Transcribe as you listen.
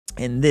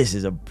And this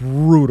is a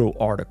brutal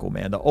article,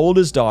 man. The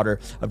oldest daughter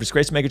of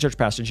disgraced megachurch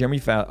pastor Jeremy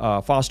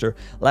Foster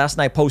last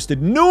night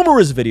posted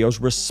numerous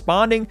videos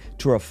responding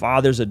to her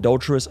father's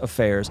adulterous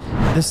affairs.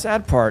 The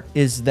sad part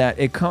is that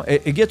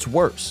it gets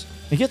worse.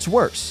 It gets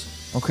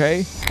worse,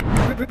 okay?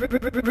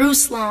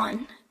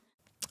 Ruslan.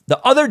 The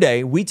other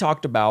day, we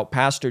talked about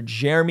Pastor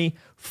Jeremy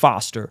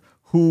Foster,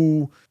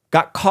 who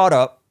got caught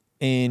up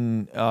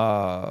in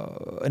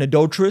an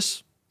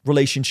adulterous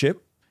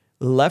relationship,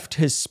 left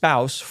his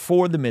spouse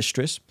for the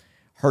mistress.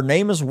 Her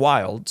name is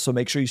Wild, so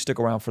make sure you stick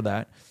around for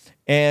that.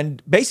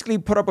 And basically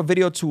put up a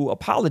video to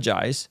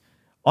apologize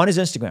on his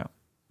Instagram.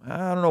 I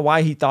don't know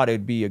why he thought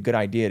it'd be a good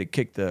idea to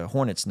kick the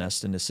hornet's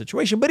nest in this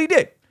situation, but he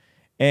did.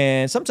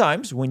 And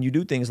sometimes when you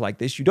do things like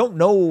this, you don't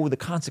know the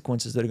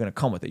consequences that are going to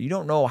come with it. You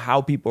don't know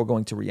how people are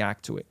going to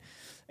react to it.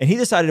 And he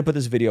decided to put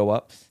this video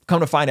up.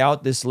 Come to find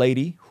out, this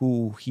lady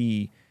who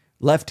he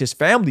left his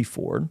family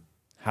for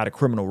had a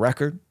criminal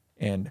record,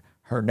 and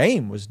her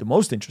name was the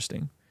most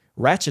interesting,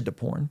 Ratchet to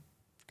Porn.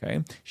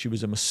 Okay, she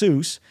was a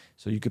masseuse,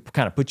 so you could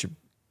kind of put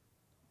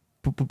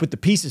the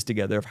pieces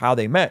together of how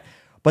they met.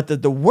 But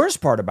the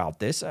worst part about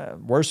this,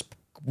 worst,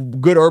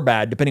 good or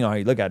bad, depending on how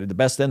you look at it, the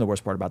best and the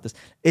worst part about this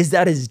is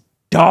that his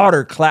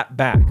daughter clapped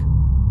back.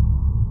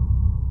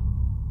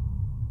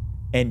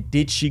 And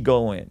did she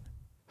go in?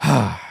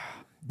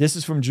 This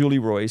is from Julie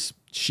Royce.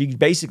 She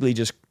basically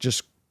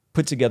just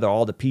put together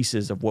all the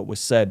pieces of what was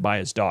said by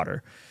his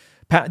daughter.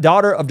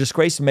 Daughter of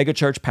disgraced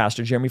megachurch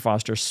pastor Jeremy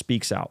Foster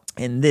speaks out.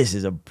 And this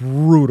is a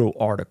brutal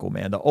article,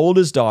 man. The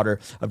oldest daughter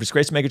of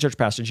disgraced megachurch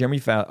pastor Jeremy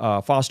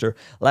Foster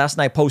last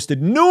night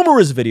posted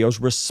numerous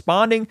videos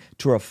responding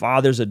to her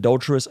father's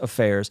adulterous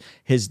affairs,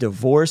 his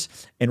divorce,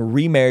 and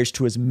remarriage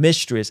to his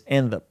mistress,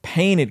 and the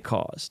pain it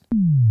caused.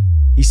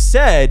 He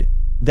said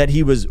that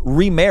he was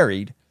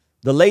remarried.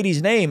 The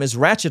lady's name is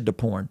Ratchet to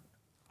Porn.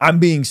 I'm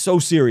being so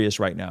serious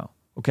right now,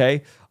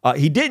 okay?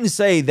 He didn't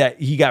say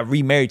that he got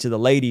remarried to the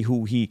lady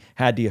who he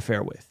had the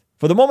affair with.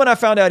 For the moment I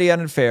found out he had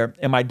an affair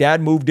and my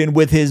dad moved in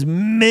with his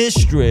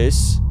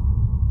mistress,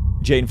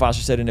 Jaden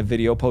Foster said in a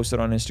video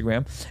posted on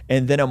Instagram,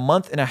 and then a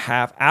month and a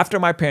half after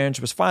my parents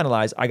was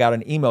finalized, I got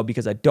an email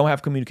because I don't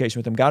have communication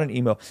with him, got an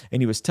email,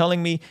 and he was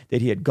telling me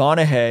that he had gone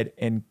ahead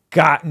and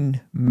gotten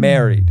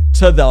married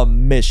to the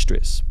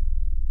mistress.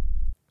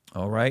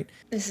 All right.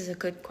 This is a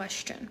good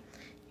question.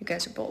 You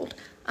guys are bold.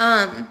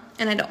 And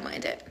I don't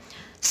mind it.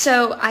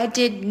 So I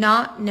did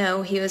not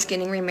know he was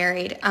getting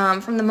remarried.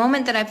 From the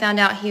moment that I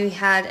found out he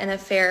had an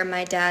affair,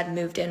 my dad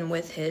moved in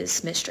with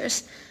his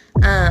mistress.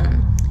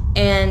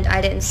 And I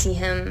didn't see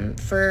him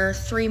for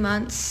 3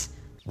 months.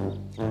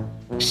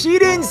 She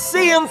didn't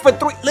see him for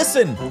 3.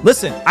 Listen.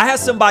 I had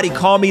somebody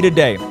call me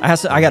today. I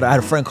had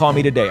a friend call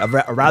me today,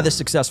 a rather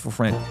successful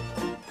friend.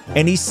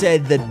 And he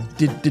said the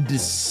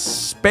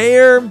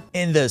despair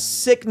and the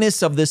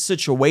sickness of this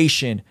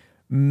situation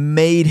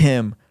made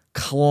him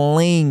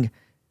cling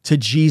to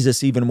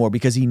Jesus even more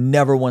because he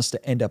never wants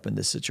to end up in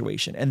this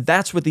situation. And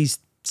that's what these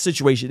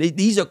situations,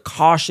 these are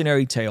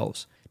cautionary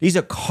tales. These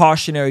are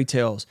cautionary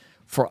tales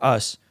for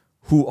us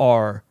who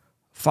are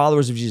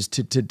followers of Jesus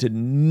to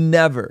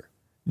never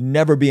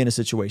be in a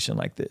situation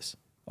like this,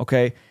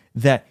 okay?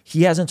 That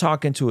he hasn't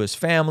talked to his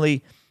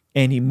family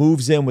and he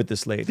moves in with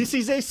this lady. This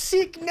is a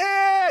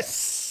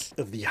sickness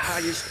of the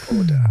highest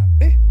order.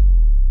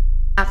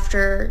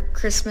 After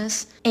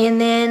Christmas. And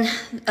then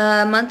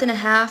a month and a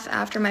half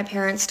after my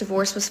parents'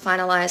 divorce was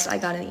finalized, I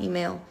got an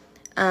email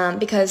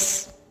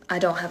because I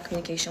don't have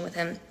communication with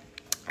him.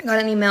 I got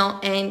an email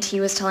and he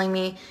was telling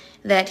me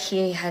that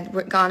he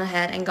had gone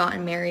ahead and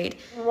gotten married.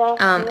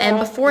 And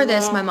before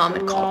this, my mom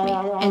had called me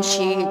and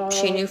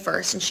she knew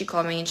first, and she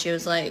called me and she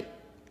was like,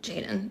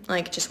 Jaden,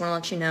 like, just want to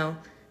let you know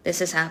this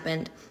has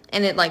happened.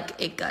 And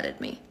it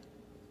gutted me.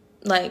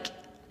 Like,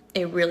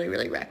 it really,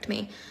 really wrecked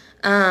me.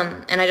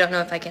 And I don't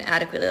know if I can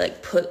adequately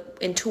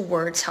put into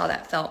words how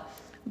that felt,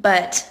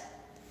 but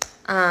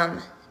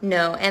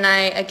no. And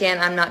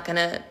I'm not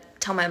gonna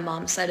tell my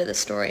mom's side of the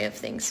story of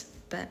things,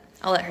 but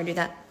I'll let her do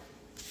that.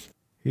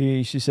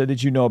 She said,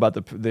 did you know about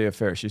the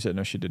affair? She said,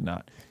 no, she did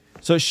not.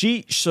 So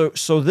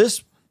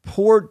this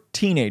poor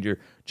teenager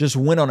just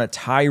went on a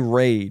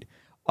tirade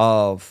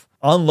of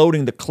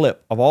unloading the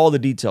clip of all the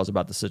details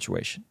about the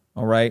situation.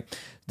 All right.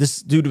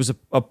 This dude was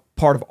a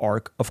part of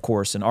ARC, of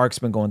course, and ARC's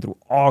been going through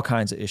all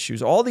kinds of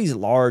issues. All these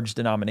large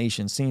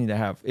denominations seem to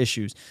have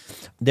issues.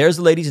 There's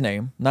the lady's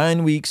name.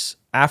 9 weeks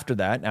after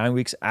that, 9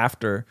 weeks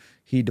after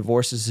he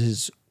divorces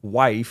his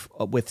wife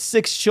with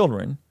 6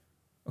 children.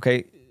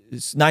 Okay,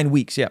 it's 9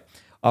 weeks, yeah.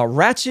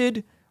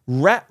 Ratchet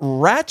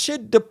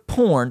to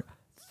Porn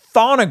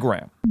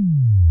phonogram.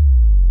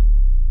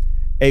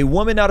 A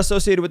woman not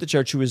associated with the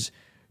church who was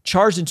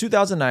charged in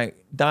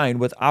 2009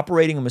 with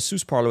operating a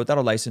masseuse parlor without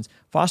a license.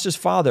 Foster's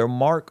father,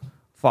 Mark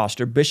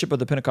Foster, bishop of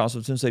the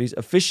Pentecostal Twin Cities,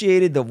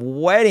 officiated the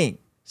wedding.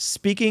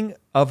 Speaking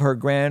of her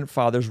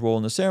grandfather's role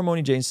in the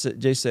ceremony, Jay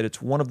said,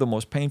 it's one of the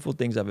most painful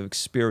things I've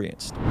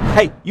experienced.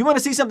 Hey, you want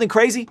to see something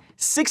crazy?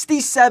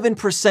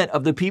 67%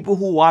 of the people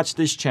who watch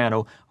this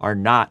channel are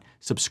not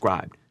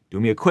subscribed. do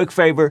me a quick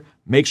favor,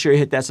 make sure you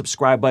hit that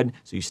subscribe button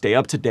so you stay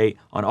up to date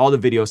on all the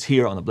videos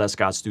here on the Blessed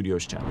God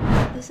Studios channel.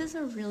 This is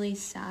a really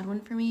sad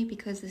one for me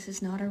because this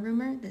is not a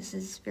rumor. This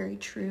is very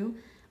true.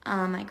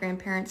 My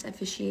grandparents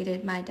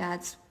officiated my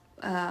dad's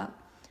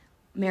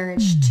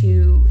marriage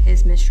to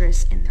his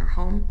mistress in their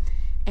home.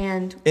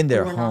 And we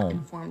were not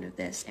informed of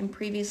this. And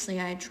previously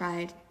I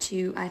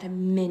had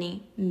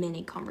many,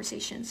 many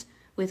conversations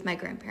with my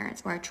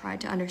grandparents where I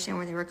tried to understand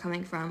where they were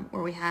coming from,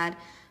 where we had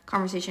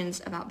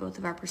conversations about both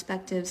of our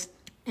perspectives.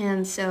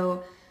 And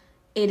so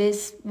it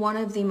is one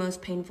of the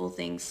most painful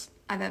things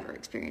I've ever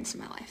experienced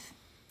in my life.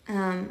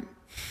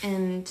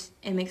 And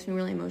it makes me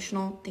really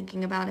emotional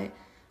thinking about it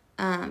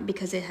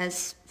because it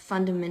has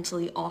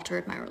fundamentally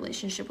altered my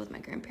relationship with my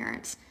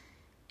grandparents.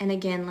 And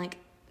again, like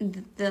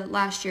the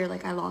last year,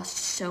 like I lost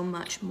so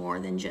much more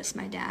than just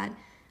my dad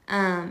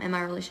and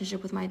my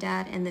relationship with my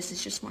dad. And this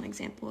is just one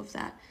example of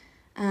that.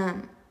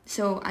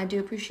 So I do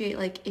appreciate,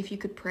 like, if you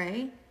could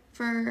pray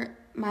for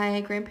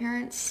my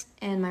grandparents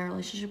and my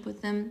relationship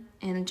with them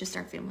and just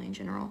our family in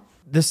general.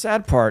 The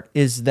sad part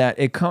is that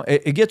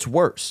it gets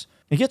worse.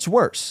 It gets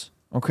worse,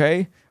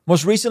 okay?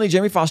 Most recently,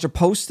 Jamie Foster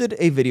posted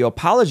a video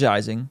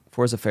apologizing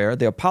for his affair.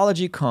 The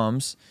apology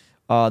comes,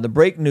 the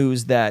break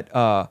news that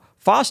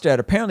Foster had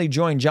apparently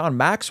joined John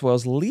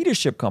Maxwell's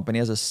leadership company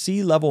as a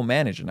C-level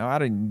manager. Now, I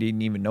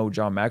didn't even know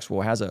John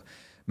Maxwell has a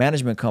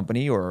management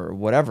company or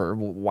whatever.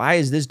 Why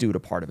is this dude a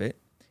part of it?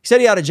 He said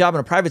he had a job in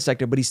the private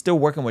sector, but he's still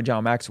working with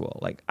John Maxwell.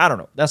 Like, I don't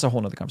know. That's a whole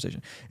nother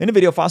conversation. In the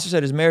video, Foster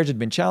said his marriage had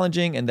been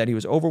challenging and that he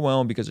was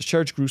overwhelmed because the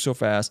church grew so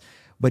fast.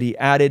 But he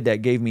added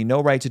that gave me no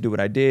right to do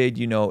what I did.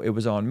 You know, it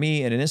was on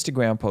me. In an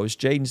Instagram post,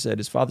 Jaden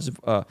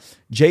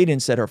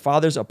said her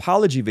father's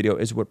apology video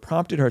is what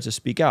prompted her to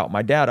speak out.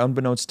 My dad,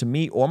 unbeknownst to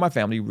me or my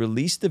family,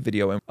 released the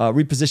video and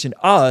repositioned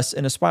us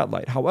in a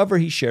spotlight. However,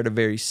 he shared a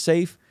very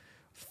safe,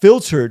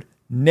 filtered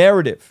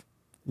narrative.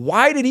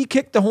 Why did he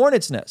kick the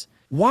hornet's nest?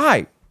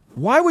 Why?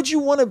 Why would you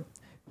want to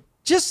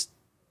just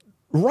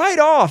ride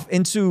off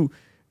into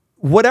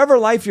whatever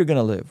life you're going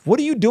to live? What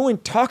are you doing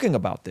talking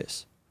about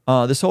this?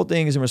 This whole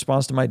thing is in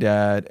response to my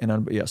dad.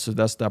 And yeah, so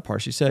that's that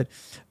part she said.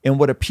 And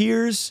what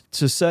appears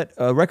to set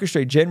a record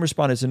straight, Jaden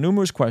responded to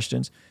numerous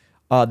questions.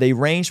 They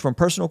ranged from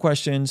personal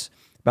questions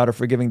about her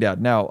forgiving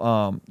dad.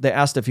 Now, they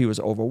asked if he was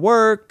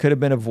overworked, could have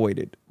been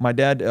avoided. My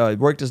dad,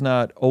 work does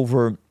not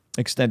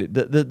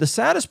overextended. The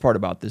saddest part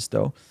about this,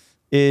 though,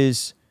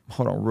 is,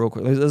 hold on real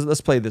quick.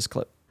 Let's play this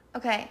clip.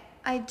 Okay,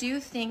 I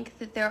do think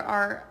that there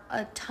are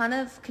a ton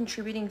of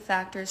contributing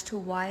factors to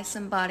why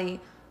somebody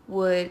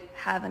would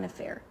have an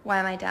affair,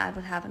 why my dad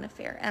would have an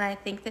affair. And I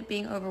think that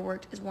being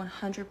overworked is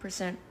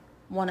 100%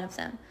 one of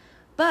them.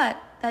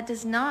 But that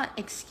does not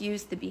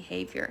excuse the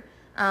behavior.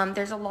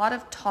 There's a lot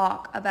of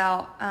talk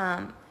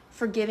about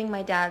forgiving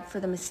my dad for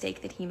the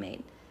mistake that he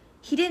made.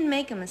 He didn't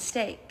make a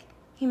mistake.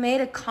 He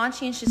made a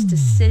conscientious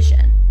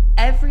decision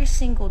every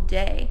single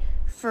day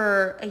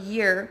for a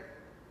year,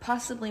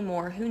 possibly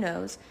more, who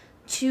knows,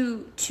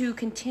 to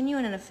continue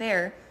in an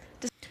affair.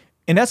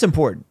 And that's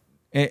important.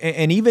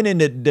 And even in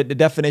the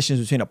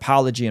definitions between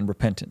apology and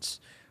repentance,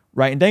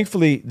 right? And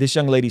thankfully, this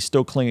young lady's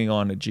still clinging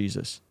on to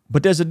Jesus.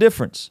 But there's a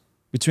difference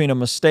between a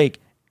mistake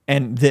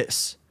and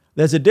this.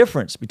 There's a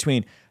difference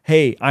between,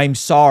 hey, I'm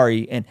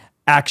sorry, and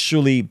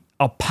actually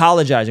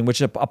apologizing, which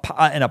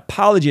an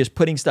apology is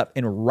putting stuff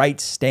in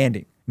right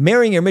standing.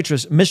 Marrying your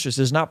mistress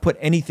does not put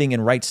anything in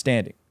right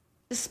standing.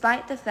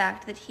 Despite the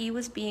fact that he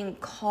was being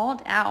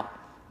called out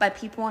by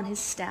people on his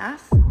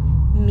staff,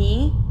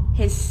 me,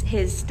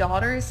 his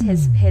daughters,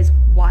 his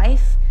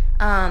wife,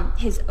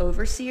 his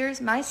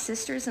overseers, my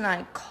sisters and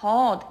I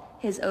called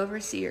his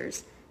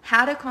overseers,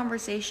 had a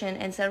conversation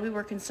and said we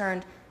were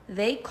concerned.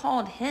 They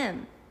called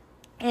him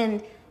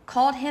and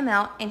called him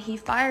out, and he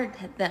fired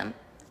them.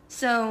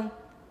 So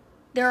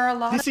there are a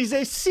lot This is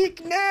a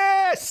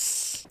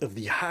sickness of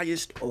the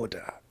highest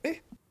order.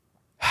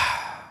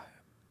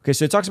 Okay,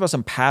 so it talks about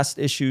some past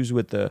issues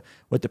with the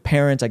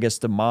parents. I guess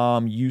the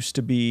mom used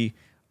to be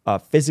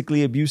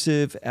physically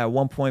abusive at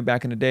one point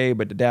back in the day,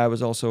 but the dad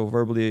was also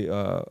verbally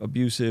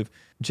abusive.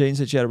 Jaden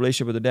said she had a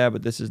relationship with her dad,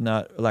 but this is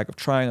not a lack of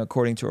trying,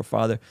 according to her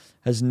father.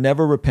 Has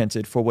never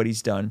repented for what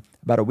he's done.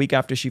 About a week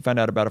after she found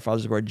out about her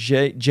father's divorce,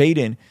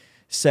 Jaden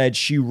said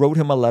she wrote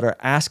him a letter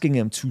asking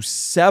him to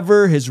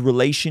sever his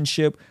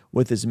relationship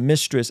with his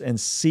mistress and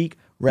seek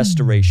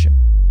restoration.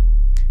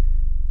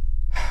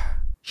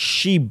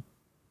 She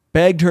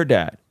begged her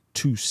dad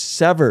to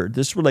sever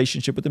this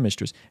relationship with the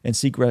mistress and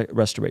seek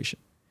restoration.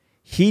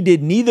 He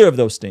did neither of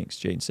those things,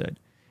 Jaden said.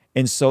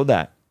 And so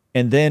that,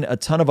 and then a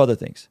ton of other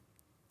things,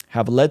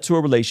 have led to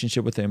a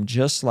relationship with him,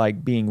 just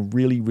like being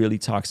really, really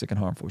toxic and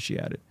harmful, she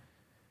added.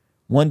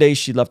 One day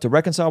she left to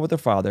reconcile with her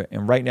father,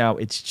 and right now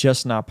it's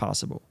just not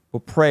possible.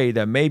 We'll pray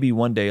that maybe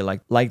one day,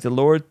 like the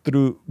Lord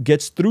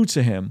gets through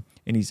to him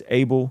and he's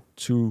able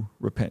to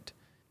repent.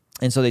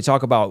 And so they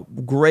talk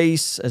about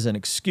grace as an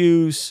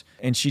excuse,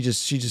 and she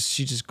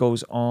just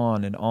goes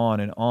on and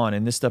on and on.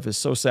 And this stuff is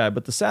so sad.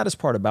 But the saddest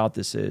part about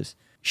this is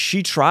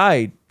she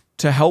tried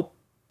to help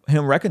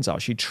him reconcile.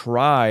 She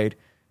tried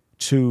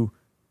to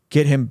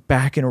get him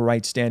back in a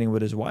right standing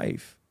with his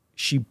wife.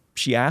 She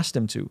asked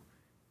him to,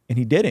 and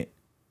he didn't.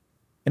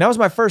 And that was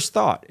my first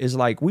thought, is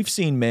like, we've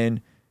seen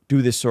men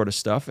do this sort of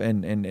stuff,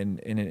 and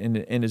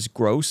it's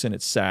gross and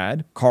it's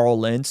sad. Carl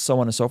Lentz, so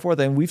on and so forth,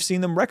 and we've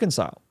seen them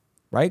reconcile,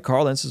 right?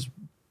 Carl Lentz is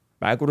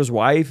back with his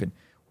wife and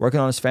working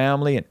on his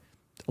family and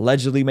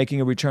allegedly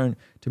making a return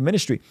to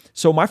ministry.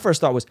 So my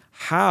first thought was,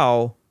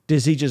 how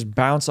does he just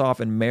bounce off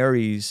and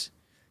marries?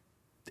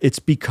 It's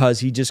because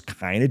he just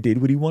kind of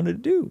did what he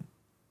wanted to do.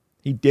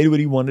 He did what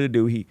he wanted to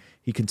do. He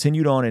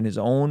continued on in his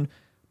own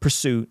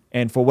pursuit,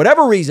 and for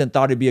whatever reason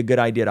thought it'd be a good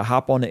idea to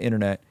hop on the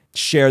internet,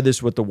 share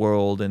this with the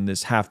world in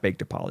this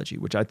half-baked apology,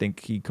 which I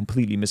think he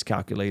completely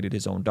miscalculated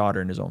his own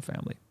daughter and his own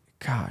family.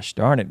 Gosh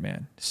darn it,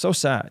 man. It's so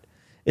sad.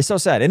 It's so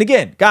sad. And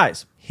again,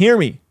 guys, hear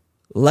me.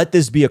 Let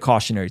this be a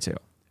cautionary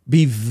tale.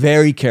 Be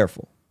very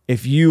careful.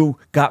 If you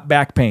got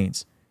back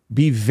pains,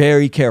 be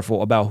very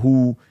careful about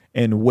who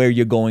and where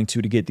you're going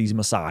to get these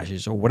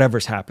massages or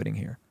whatever's happening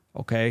here,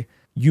 okay?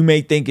 You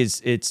may think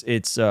it's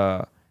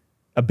a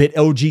bit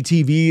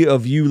LGTV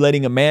of you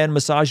letting a man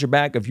massage your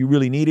back if you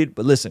really need it.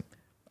 But listen,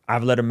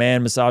 I've let a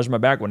man massage my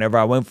back whenever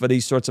I went for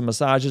these sorts of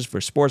massages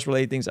for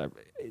sports-related things.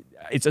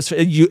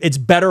 It's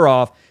better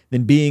off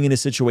than being in a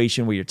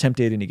situation where you're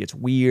tempted and it gets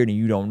weird and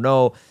you don't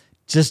know.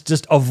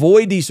 Just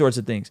avoid these sorts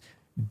of things.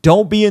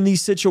 Don't be in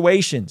these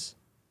situations.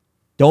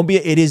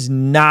 It is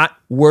not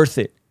worth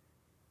it.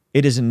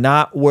 It is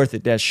not worth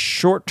it. That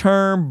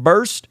short-term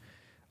burst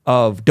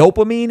of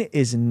dopamine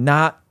is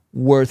not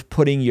worth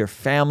putting your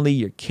family,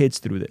 your kids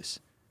through this.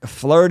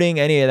 Flirting,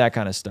 any of that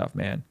kind of stuff,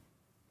 man.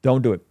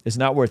 Don't do it. It's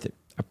not worth it.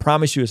 I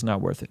promise you it's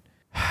not worth it.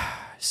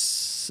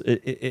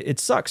 It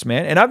sucks,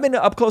 man. And I've been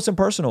up close and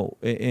personal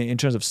in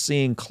terms of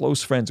seeing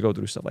close friends go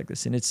through stuff like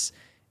this. And it's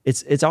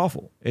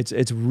awful.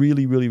 It's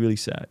really, really, really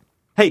sad.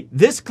 Hey,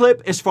 this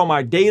clip is from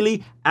our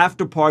daily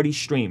after party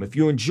stream. If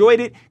you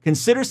enjoyed it,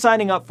 consider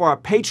signing up for our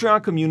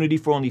Patreon community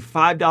for only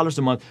 $5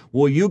 a month,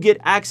 where you get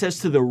access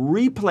to the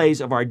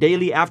replays of our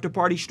daily after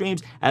party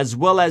streams, as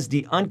well as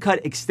the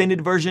uncut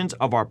extended versions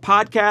of our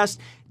podcast,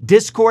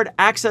 Discord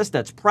access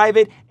that's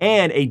private,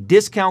 and a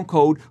discount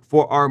code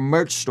for our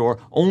merch store,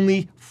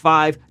 only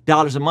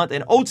 $5 a month.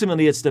 And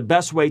ultimately, it's the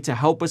best way to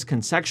help us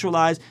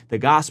contextualize the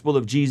gospel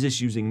of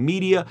Jesus using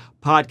media,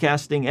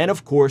 podcasting, and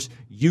of course,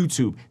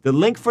 YouTube. The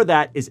link for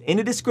that is in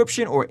the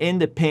description or in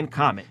the pinned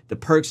comment. The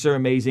perks are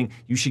amazing.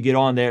 You should get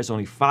on there. It's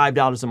only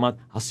 $5 a month.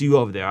 I'll see you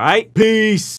over there, all right? Peace.